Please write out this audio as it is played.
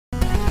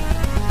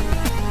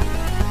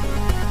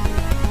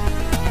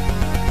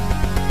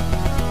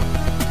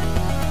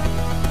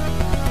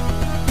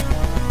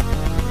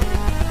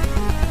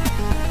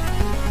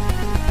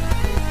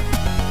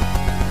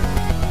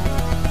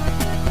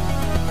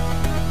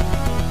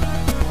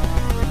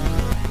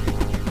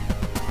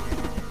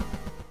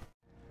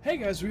Hey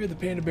guys, we are the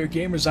Panda Bear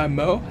Gamers. I'm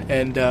Mo,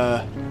 and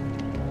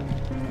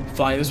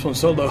flying this one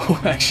solo,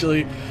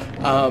 actually.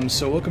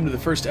 So welcome to the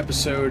first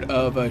episode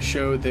of a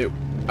show that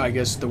I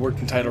guess the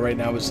working title right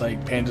now is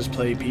like Pandas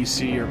Play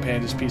PC or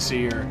Pandas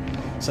PC or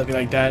something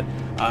like that.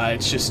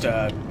 It's just,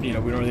 you know,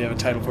 we don't really have a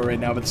title for it right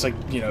now, but it's like,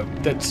 you know,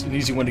 that's an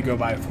easy one to go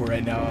by for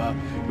right now.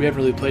 We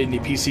haven't really played any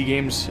PC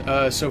games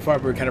so far,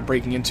 but we're kind of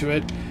breaking into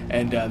it,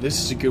 and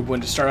this is a good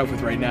one to start off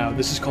with right now.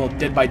 This is called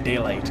Dead by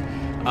Daylight.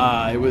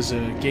 It was a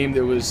game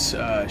that was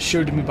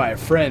showed to me by a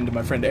friend,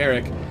 my friend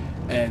Eric,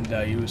 and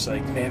he was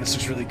like, man, this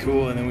looks really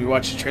cool, and then we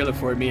watched the trailer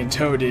for it, me and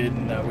Toe did,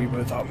 and we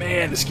both thought,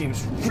 man, this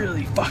game's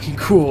really fucking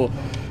cool.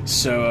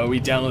 So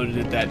we downloaded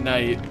it that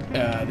night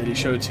that he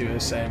showed to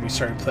us, and we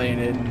started playing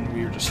it, and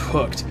we were just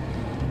hooked.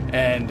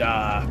 And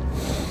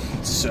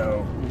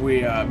so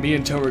we, me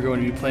and Toe were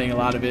going to be playing a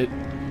lot of it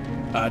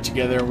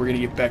together. We're going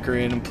to get Becker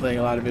in and playing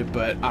a lot of it,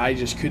 but I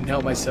just couldn't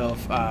help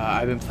myself.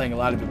 I've been playing a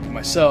lot of it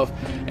myself,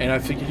 and I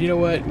figured, you know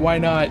what, why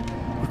not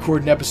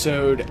record an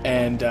episode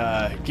and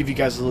give you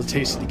guys a little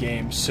taste of the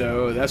game.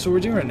 So that's what we're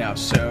doing right now.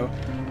 So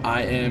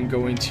I am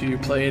going to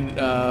play an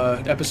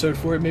episode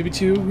for it, maybe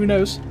two, who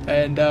knows,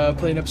 and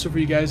play an episode for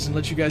you guys and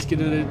let you guys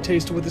get a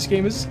taste of what this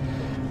game is,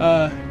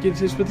 get a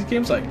taste of what the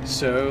game's like.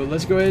 So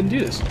let's go ahead and do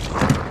this.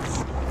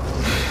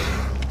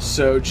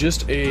 So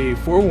just a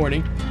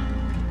forewarning,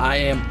 I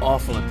am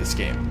awful at this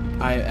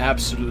game. I am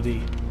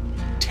absolutely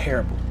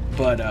terrible,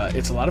 but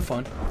it's a lot of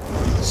fun.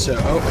 So,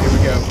 oh, here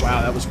we go.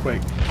 Wow, that was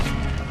quick.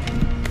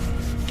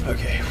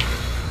 Okay,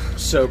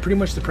 so pretty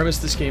much the premise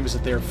of this game is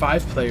that there are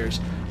 5 players,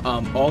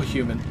 all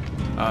human,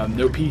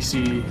 no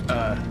PC,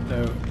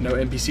 no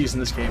NPCs in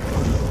this game,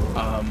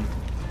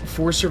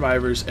 4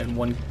 survivors and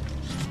 1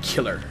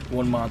 killer,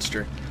 1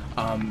 monster.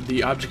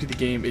 The object of the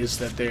game is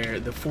that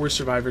the 4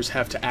 survivors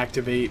have to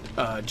activate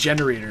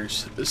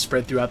generators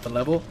spread throughout the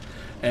level,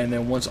 and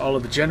then once all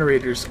of the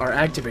generators are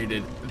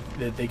activated,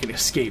 that they can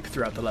escape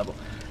throughout the level.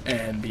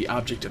 And the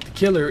object of the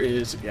killer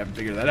is, if you haven't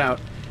figured that out,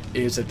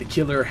 is that the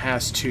killer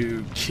has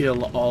to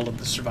kill all of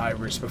the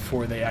survivors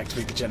before they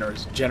activate the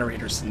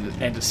generators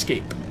and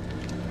escape.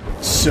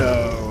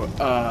 So,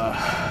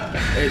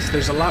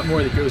 there's a lot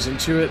more that goes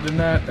into it than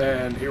that,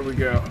 and here we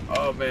go.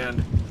 Oh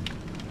man,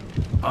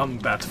 I'm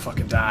about to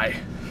fucking die.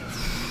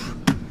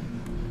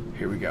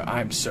 Here we go.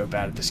 I'm so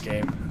bad at this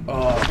game.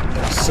 Oh,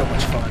 that's so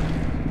much fun.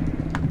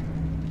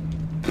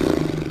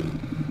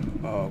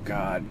 Oh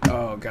god,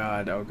 oh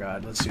god, oh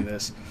god, let's do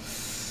this.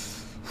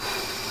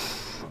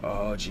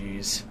 Oh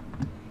jeez.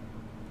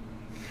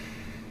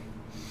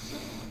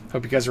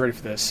 Hope you guys are ready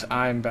for this.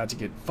 I'm about to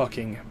get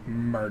fucking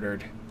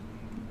murdered.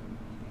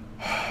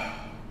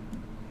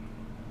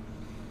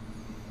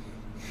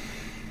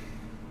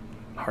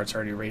 Heart's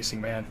already racing,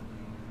 man.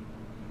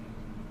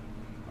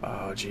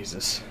 Oh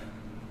Jesus.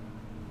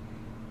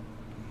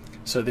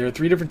 So there are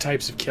 3 different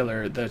types of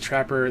killer: the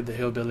trapper, the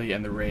hillbilly,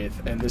 and the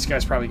wraith. And this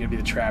guy's probably going to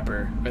be the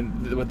trapper.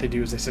 And what they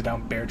do is they set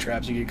down bear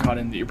traps. You get caught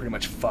in it, you're pretty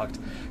much fucked.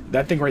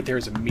 That thing right there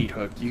is a meat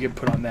hook. You get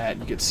put on that,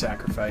 you get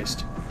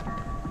sacrificed.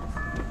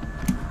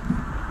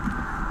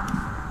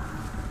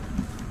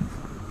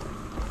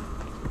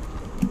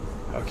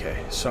 Okay,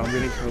 so I'm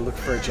going to go look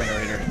for a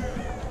generator.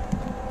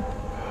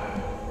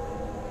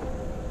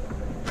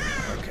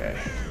 Okay.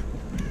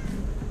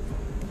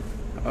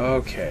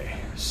 Okay,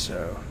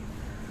 so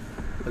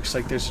looks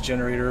like there's a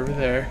generator over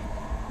there.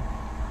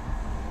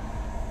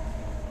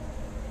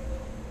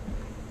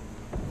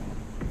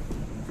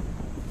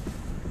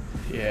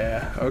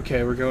 Yeah,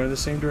 okay, we're going in the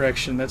same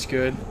direction. That's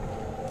good.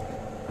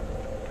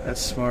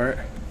 That's smart.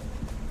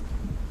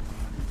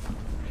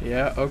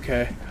 Yeah,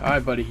 okay.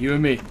 Alright, buddy, you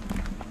and me.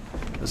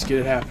 Let's get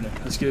it happening.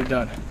 Let's get it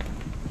done.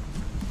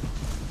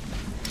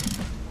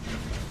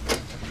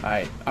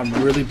 Alright, I'm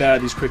really bad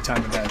at these quick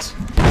time events.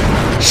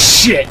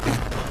 Shit!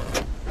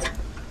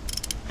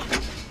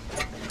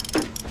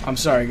 I'm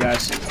sorry,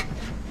 guys.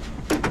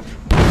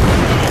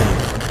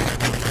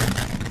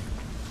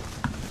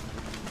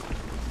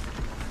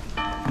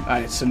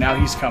 Alright, so now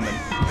he's coming.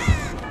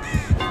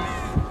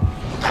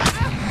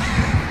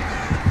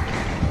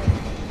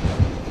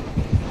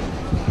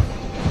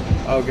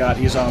 Oh god,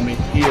 he's on me.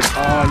 He is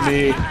on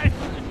me.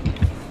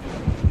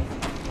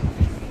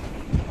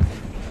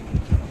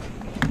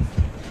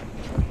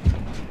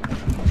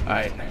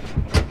 Alright.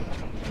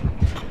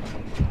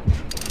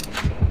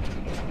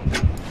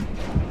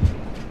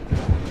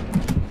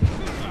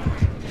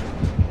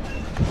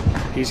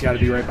 He's got to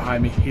be right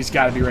behind me. He's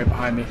got to be right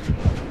behind me.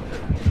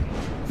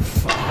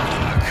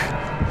 Fuck.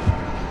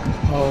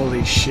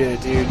 Holy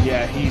shit, dude.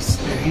 Yeah,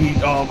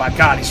 oh my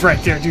god, he's right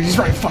there, dude. He's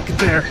right fucking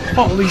there.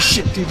 Holy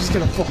shit, dude. He's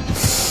gonna fall.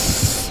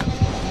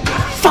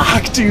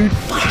 Fuck, dude.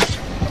 Fuck.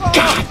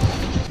 God.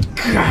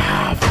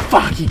 God.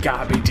 Fuck, he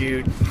got me,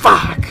 dude.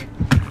 Fuck.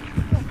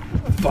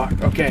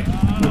 Fuck. Okay.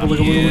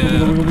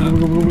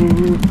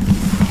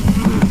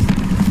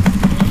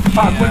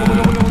 Fuck.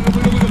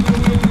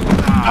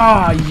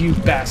 Ah, you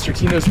bastard.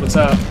 He knows what's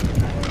up.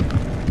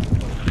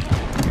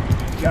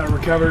 Gotta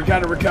recover,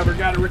 gotta recover,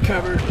 gotta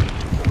recover.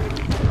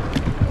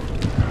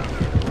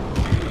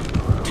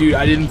 Dude,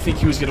 I didn't think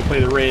he was gonna play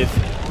the Wraith.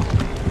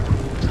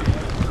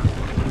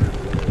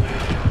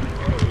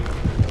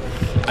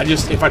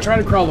 If I try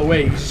to crawl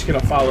away, he's just gonna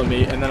follow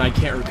me, and then I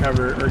can't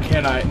recover, or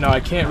can I? No,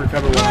 I can't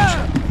recover when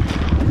I'm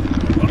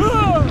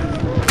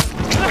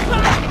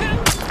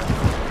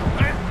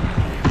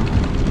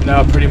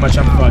No, pretty much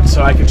I'm fucked.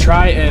 So I could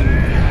try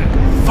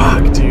and...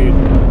 Fuck, dude.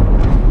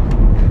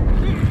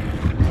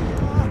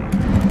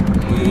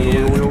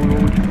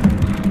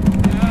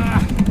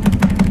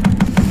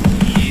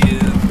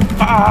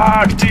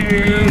 Fuck,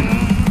 dude.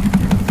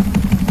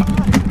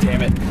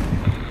 Damn it.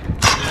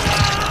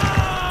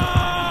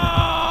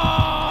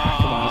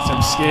 Come on, let's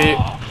escape.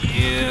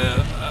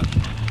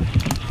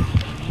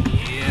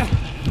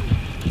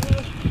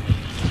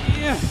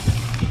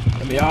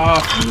 Let me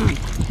off.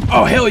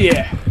 Oh, hell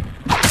yeah.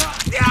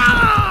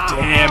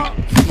 Damn.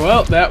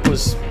 Well, that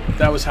was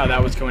how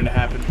that was going to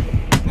happen.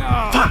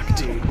 Fuck,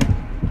 dude.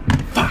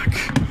 Fuck.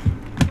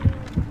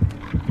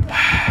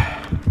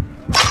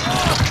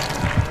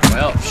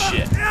 Well,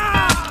 shit.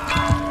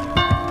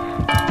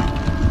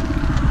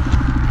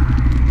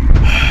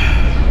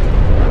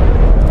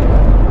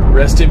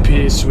 Rest in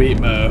peace, sweet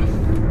Mo.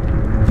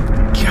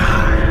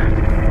 God.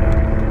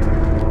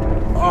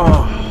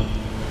 Oh.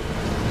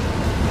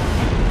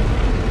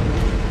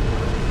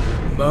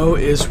 Mo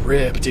is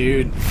ripped,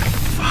 dude.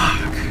 Fuck.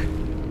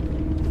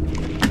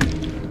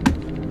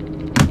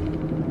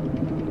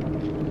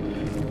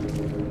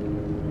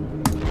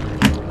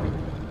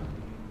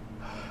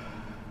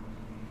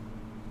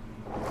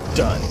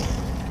 Done.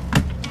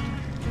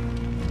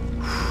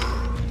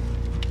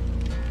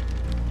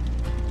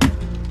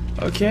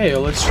 Okay,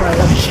 well, let's try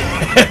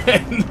that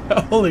again.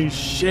 Holy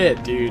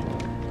shit, dude.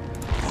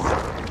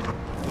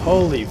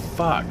 Holy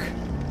fuck.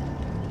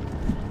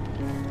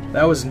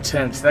 That was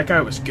intense. That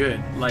guy was good.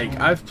 Like,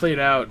 I've played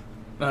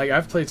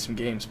some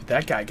games, but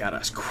that guy got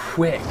us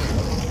quick.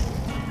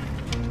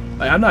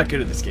 Like, I'm not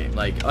good at this game.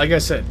 Like I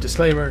said,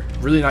 disclaimer,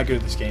 really not good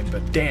at this game,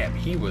 but damn,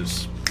 he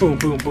was boom,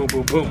 boom, boom,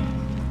 boom, boom.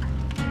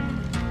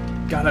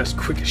 Got us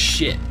quick as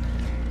shit.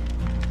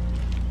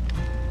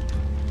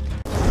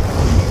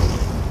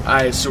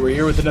 Alright, so we're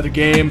here with another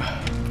game.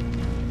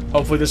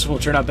 Hopefully this one will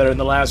turn out better than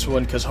the last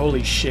one, because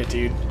holy shit,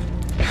 dude.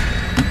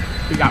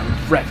 We got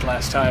wrecked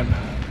last time.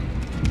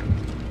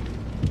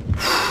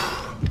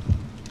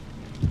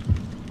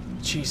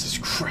 Jesus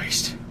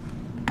Christ.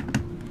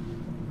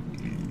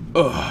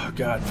 Oh,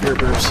 God, fear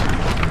burps.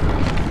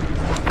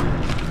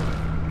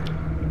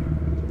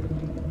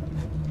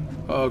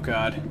 Oh,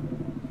 God.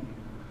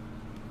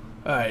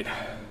 Alright.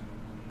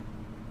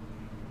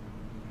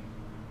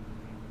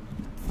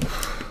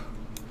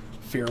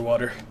 Fear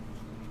water.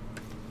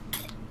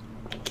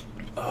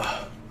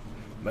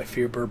 My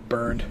fear burp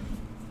burned.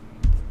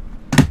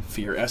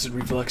 Fear acid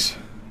reflux.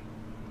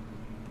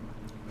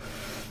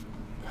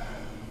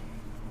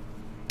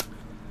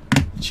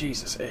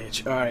 Jesus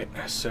H. Alright,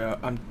 so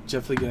I'm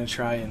definitely gonna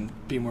try and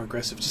be more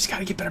aggressive. Just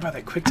gotta get better about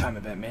that quick time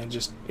event, man.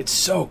 Just, it's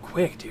so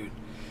quick, dude.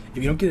 If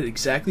you don't get it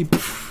exactly,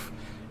 poof,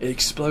 it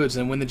explodes,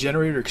 and when the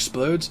generator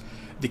explodes,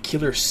 the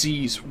killer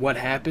sees what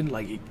happened.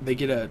 Like, they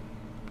get a,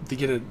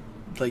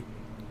 like,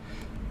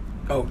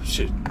 oh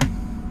shit.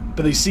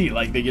 But they see,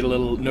 like, they get a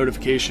little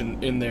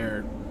notification in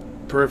their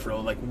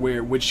peripheral, like,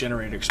 which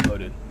generator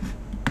exploded.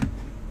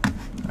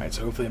 Alright,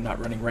 so hopefully I'm not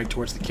running right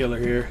towards the killer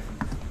here.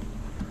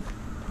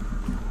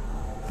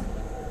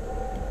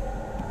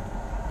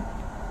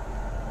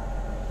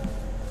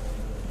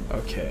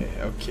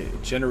 Okay,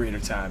 generator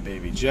time,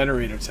 baby,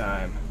 generator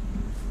time.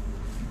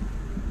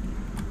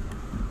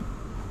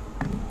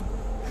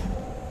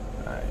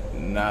 Alright,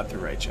 not the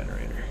right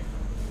generator.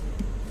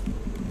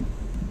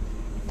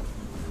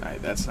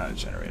 Alright, that's not a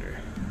generator.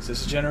 Is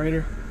this a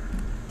generator?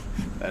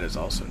 That is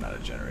also not a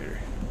generator.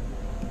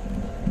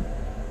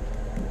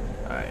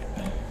 Alright.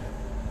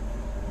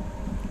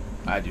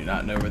 I do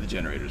not know where the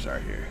generators are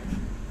here.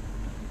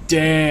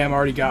 Damn,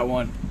 already got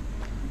one.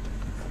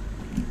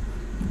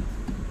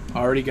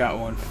 Already got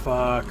one.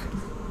 Fuck.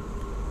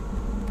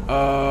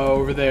 Oh,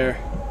 over there.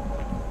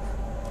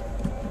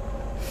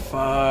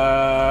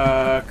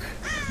 Fuck.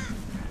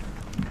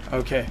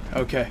 Okay.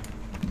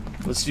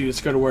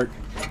 Let's go to work.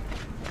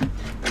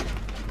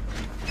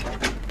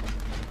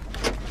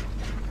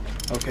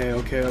 Okay.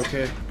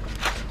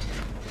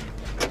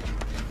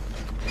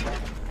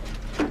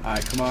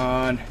 Alright, come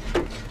on.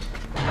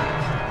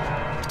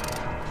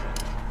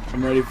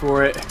 I'm ready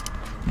for it.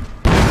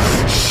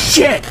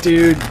 Shit,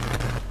 dude!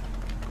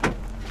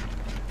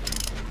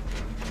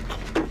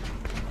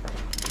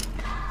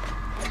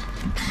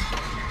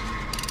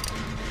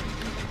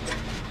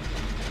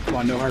 Come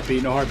on, no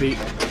heartbeat, no heartbeat.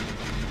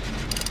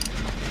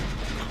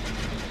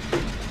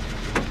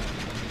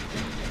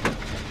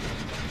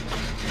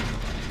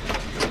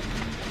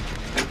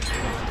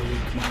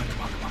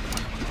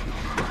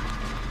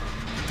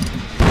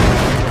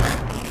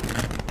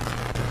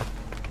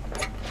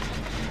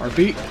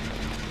 Heartbeat.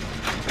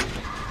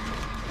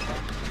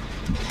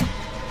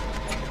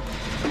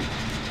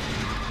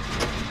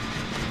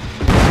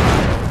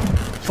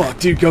 Fuck,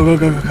 dude, go.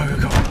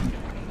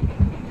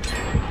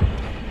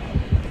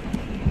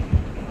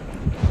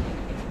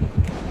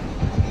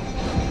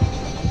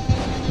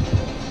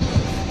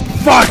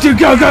 Fuck, dude,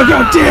 go, go,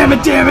 go! Damn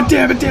it, damn it,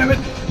 damn it, damn it!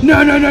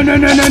 No, no, no, no,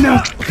 no, no, no!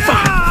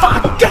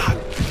 Fuck, God!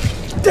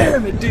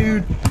 Damn it,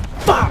 dude!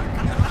 Fuck!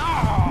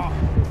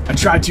 I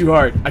tried too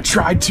hard. I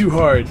tried too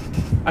hard.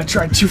 I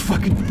tried too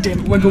fucking damn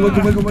it! Wiggle,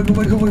 wiggle, wiggle, wiggle,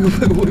 wiggle, wiggle,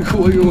 wiggle,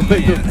 wiggle, wiggle,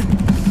 wiggle.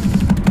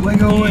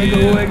 Wiggle,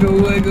 wiggle, wiggle,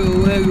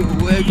 wiggle, wiggle,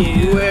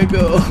 wiggle,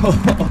 wiggle.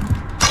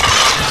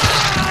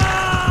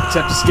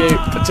 Attempt escape.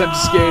 Attempt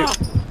escape.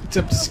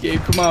 Attempt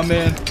escape. Come on,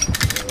 man.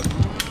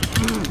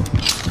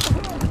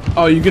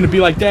 Oh, you're gonna be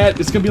like that?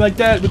 It's gonna be like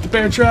that with the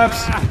bear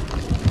traps?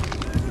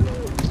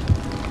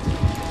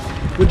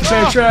 With the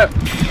bear trap?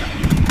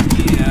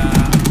 Yeah.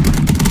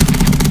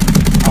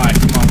 Alright,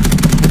 come on.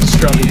 It's a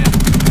struggle.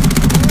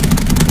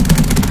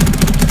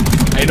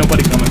 Ain't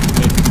nobody coming for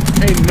me.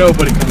 Ain't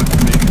nobody coming for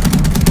me.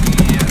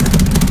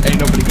 Ain't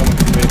nobody coming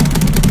for me.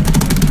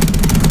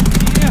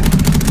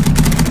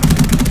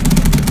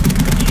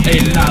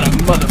 Ain't not a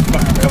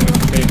motherfucker coming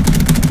for me.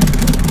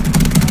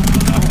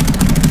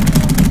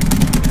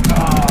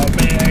 Oh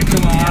man,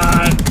 come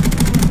on.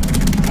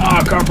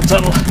 Oh, carpal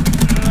tunnel.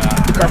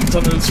 The carpal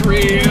tunnel is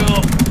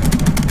real.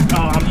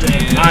 Oh, I'm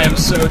dead. I am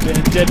so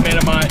dead. Dead man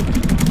am I.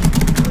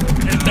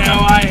 And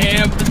now I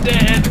am the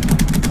dead.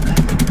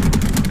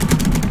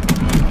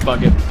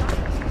 Fuck it.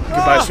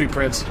 Goodbye, sweet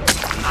prince.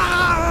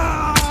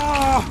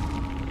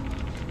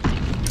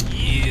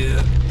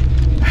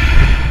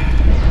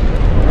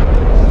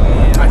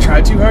 I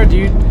tried too hard,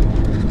 dude.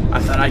 I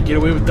thought I'd get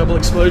away with double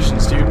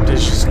explosions, dude.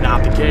 That's just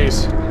not the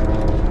case.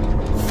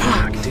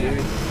 Fuck,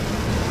 dude.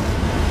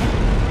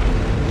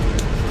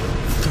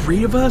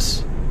 3 of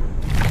us?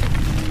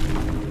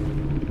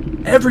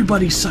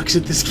 Everybody sucks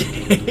at this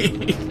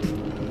game.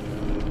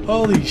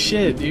 Holy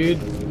shit,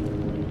 dude.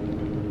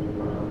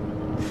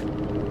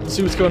 Let's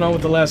see what's going on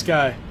with the last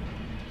guy.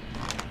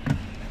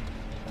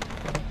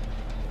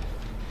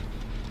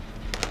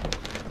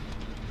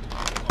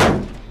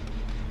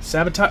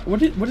 Sabotage.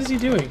 What is he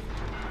doing?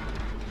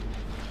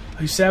 Oh,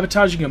 he's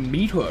sabotaging a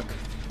meat hook.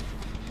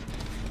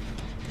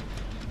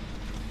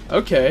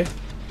 Okay.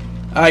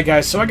 Alright,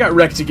 guys, so I got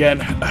wrecked again.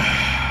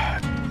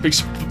 Big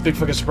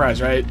fucking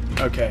surprise, right?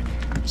 Okay.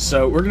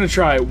 So we're gonna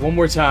try one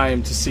more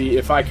time to see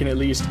if I can at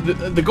least...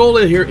 The goal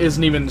here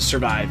isn't even to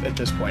survive at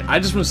this point. I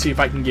just want to see if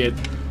I can get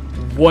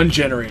one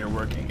generator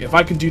working. If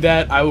I can do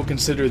that, I will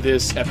consider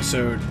this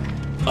episode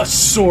a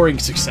soaring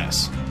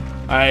success.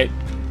 Alright?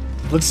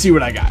 Let's see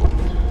what I got.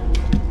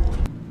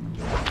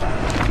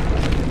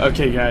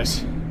 Okay,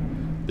 guys.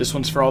 This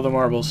one's for all the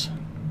marbles.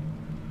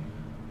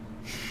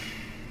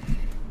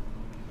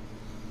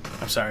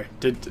 I'm sorry.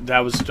 That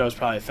was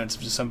probably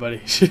offensive to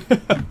somebody.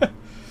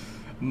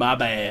 My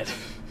bad.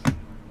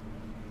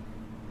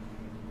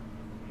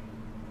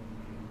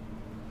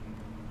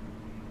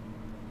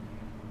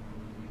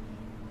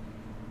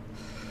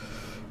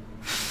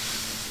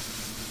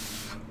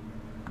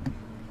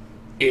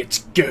 It's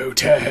go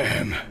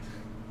time.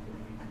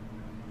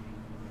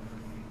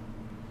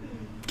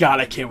 God,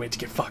 I can't wait to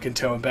get fucking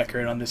Toe and Becker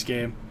in on this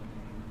game.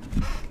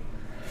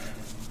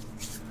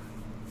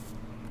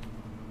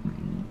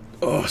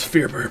 Oh, it's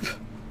fear burp.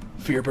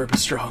 Fear burp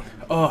is strong.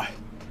 Oh,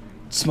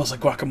 it smells like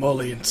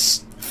guacamole and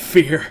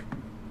fear.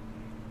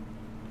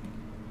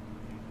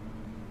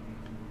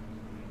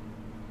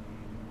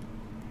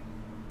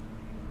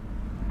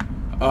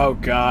 Oh,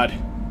 God.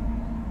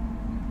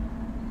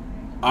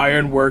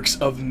 Ironworks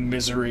of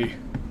misery.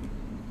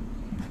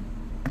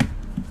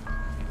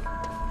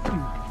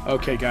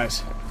 Okay,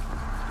 guys.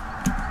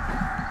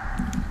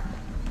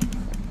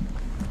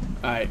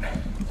 Alright.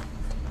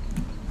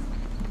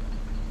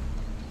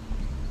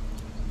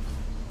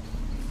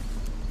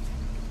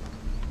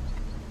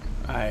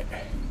 Alright.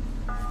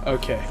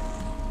 Okay.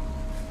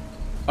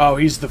 Oh,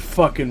 he's the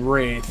fucking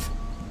Wraith.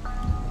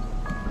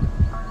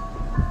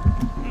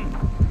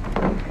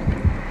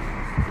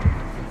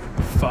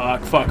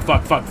 Fuck, fuck,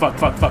 fuck, fuck, fuck,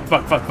 fuck, fuck, fuck,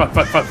 fuck, fuck,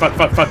 fuck, fuck, fuck,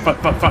 fuck, fuck, fuck,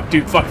 fuck, fuck,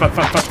 dude, fuck, fuck,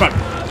 fuck, fuck,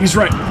 fuck. He's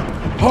right.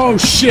 Oh,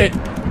 shit.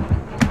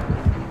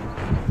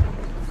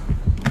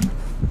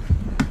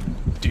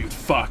 Dude,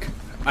 fuck.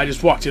 I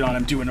just walked in on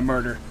him doing a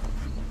murder.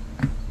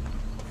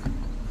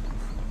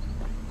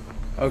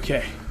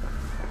 Okay.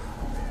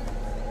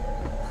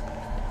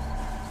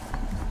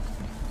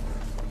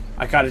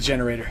 I got a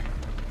generator.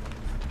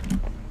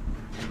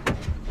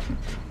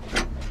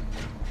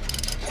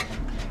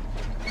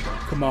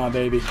 Come on,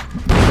 baby.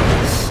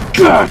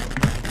 God!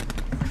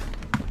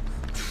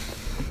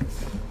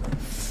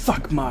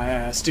 Fuck my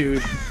ass,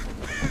 dude.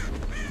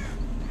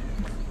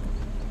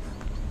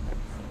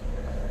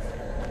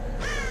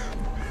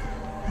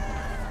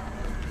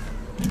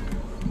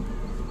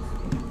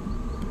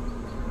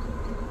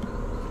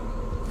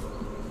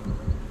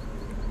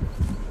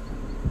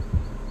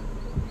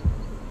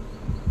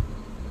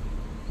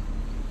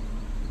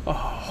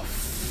 Oh,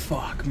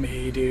 fuck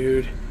me,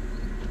 dude.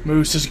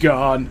 Moose is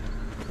gone.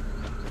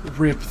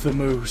 Rip the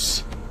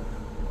moose.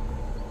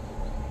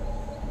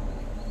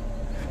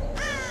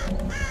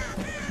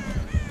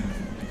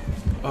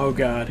 Oh,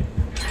 God.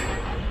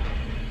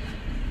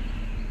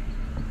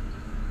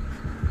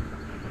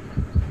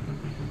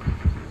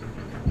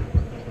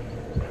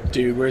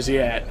 Dude, where's he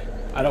at?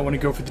 I don't want to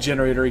go for the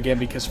generator again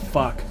because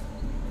fuck.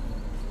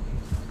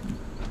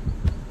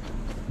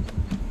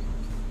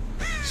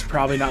 He's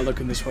probably not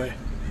looking this way.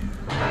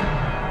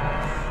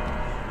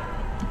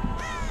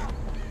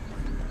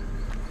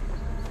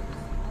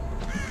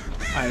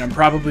 Alright, I'm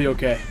probably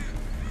okay.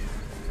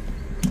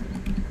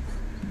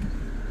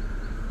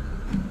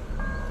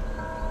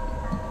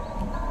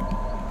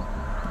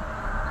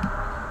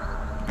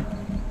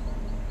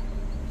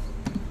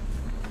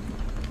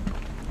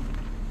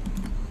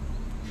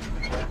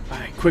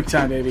 Alright, quick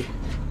time, baby.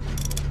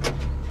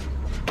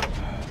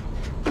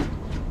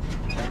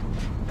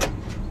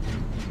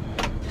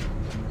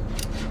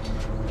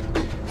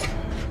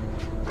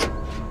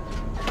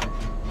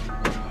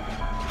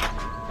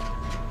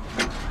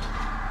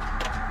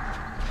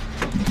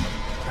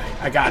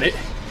 I got it.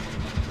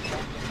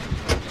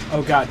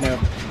 Oh god, no.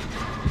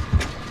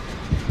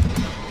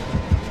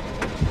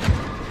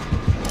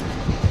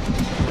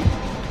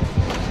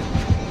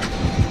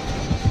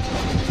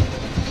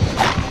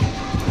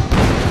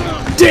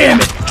 Damn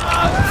it!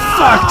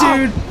 Fuck,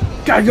 dude!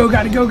 Gotta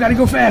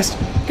go fast!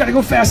 Gotta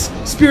go fast!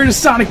 Spirit of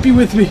Sonic, be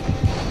with me!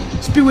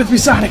 Be with me,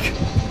 Sonic!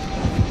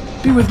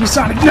 Be with me,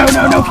 Sonic! No,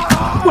 no, no!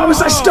 Why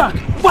was I stuck?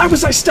 Why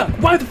was I stuck?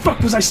 Why the fuck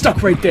was I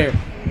stuck right there?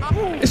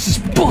 This is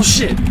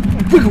bullshit!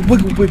 Wiggle,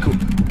 wiggle, wiggle.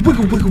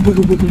 Wiggle, wiggle,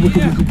 wiggle, wiggle,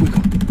 wiggle, wiggle,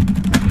 wiggle.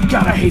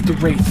 God, I hate the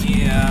Wraith.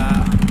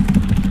 Yeah.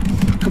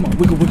 Come on,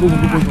 wiggle, wiggle,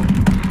 wiggle, wiggle.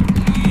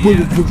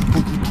 Wiggle, wiggle,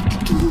 wiggle.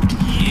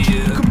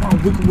 Come on,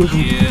 wiggle, wiggle.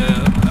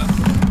 Yeah.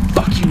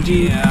 Fuck you,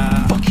 dude.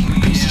 Yeah. Fuck you,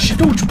 you piece of shit.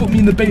 Don't you put me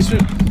in the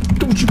basement.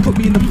 Don't you put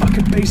me in the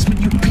fucking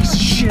basement, you piece of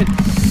shit.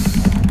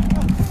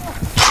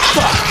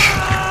 Fuck.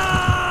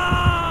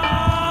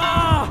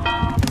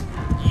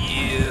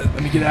 Yeah.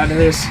 Let me get out of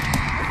this.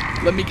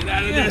 Let me get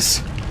out of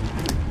this.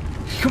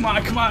 Come on,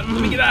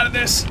 let me get out of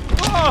this.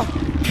 Oh.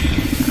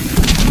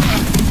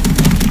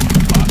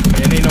 Fuck,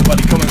 man, ain't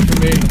nobody coming for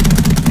me.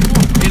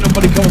 Ain't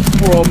nobody coming for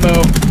poor old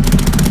Mo.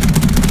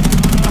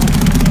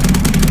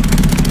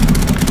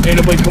 Ain't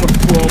nobody coming for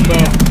poor old Mo.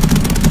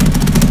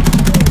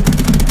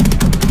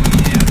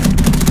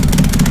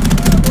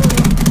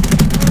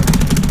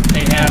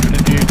 Ain't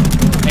happening, dude.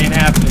 Ain't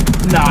happening.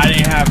 Nah, it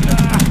ain't happening.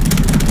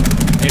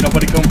 Ain't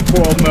nobody coming for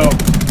poor old Mo.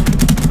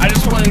 I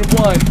just wanted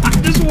one. I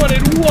just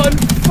wanted one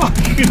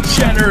fucking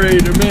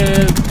generator,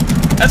 man.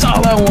 That's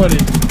all I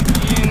wanted.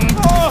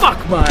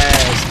 Fuck my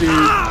ass,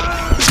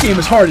 dude. This game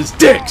is hard as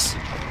dicks.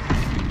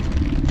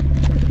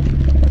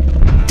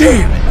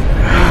 Damn it.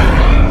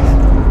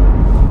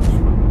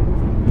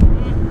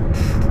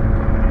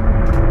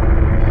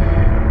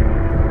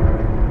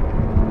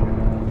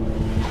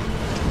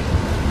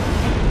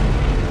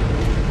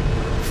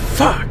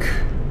 Fuck.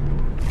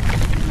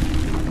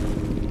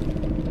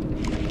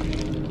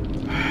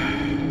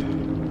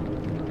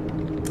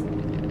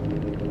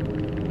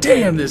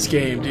 Damn this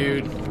game,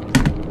 dude.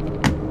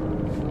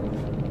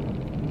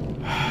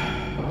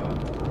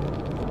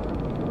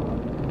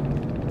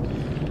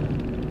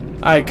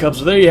 Alright, Cubs,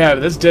 so there you have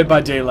it. That's Dead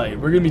by Daylight.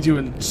 We're gonna be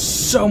doing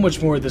so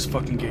much more of this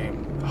fucking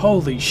game.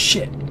 Holy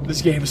shit.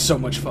 This game is so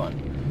much fun.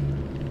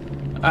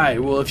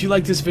 Alright, well, if you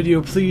like this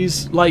video,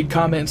 please like,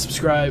 comment, and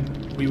subscribe.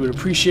 We would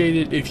appreciate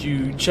it if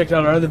you checked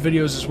out our other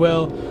videos as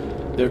well.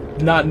 They're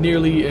not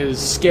nearly as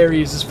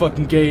scary as this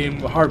fucking game,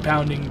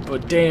 heart-pounding,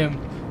 but damn,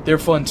 they're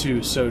fun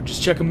too. So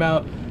just check them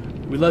out.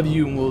 We love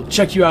you, and we'll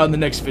check you out in the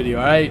next video,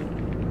 alright?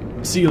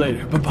 See you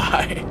later.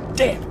 Bye-bye.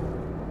 Damn.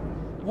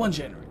 One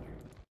generator.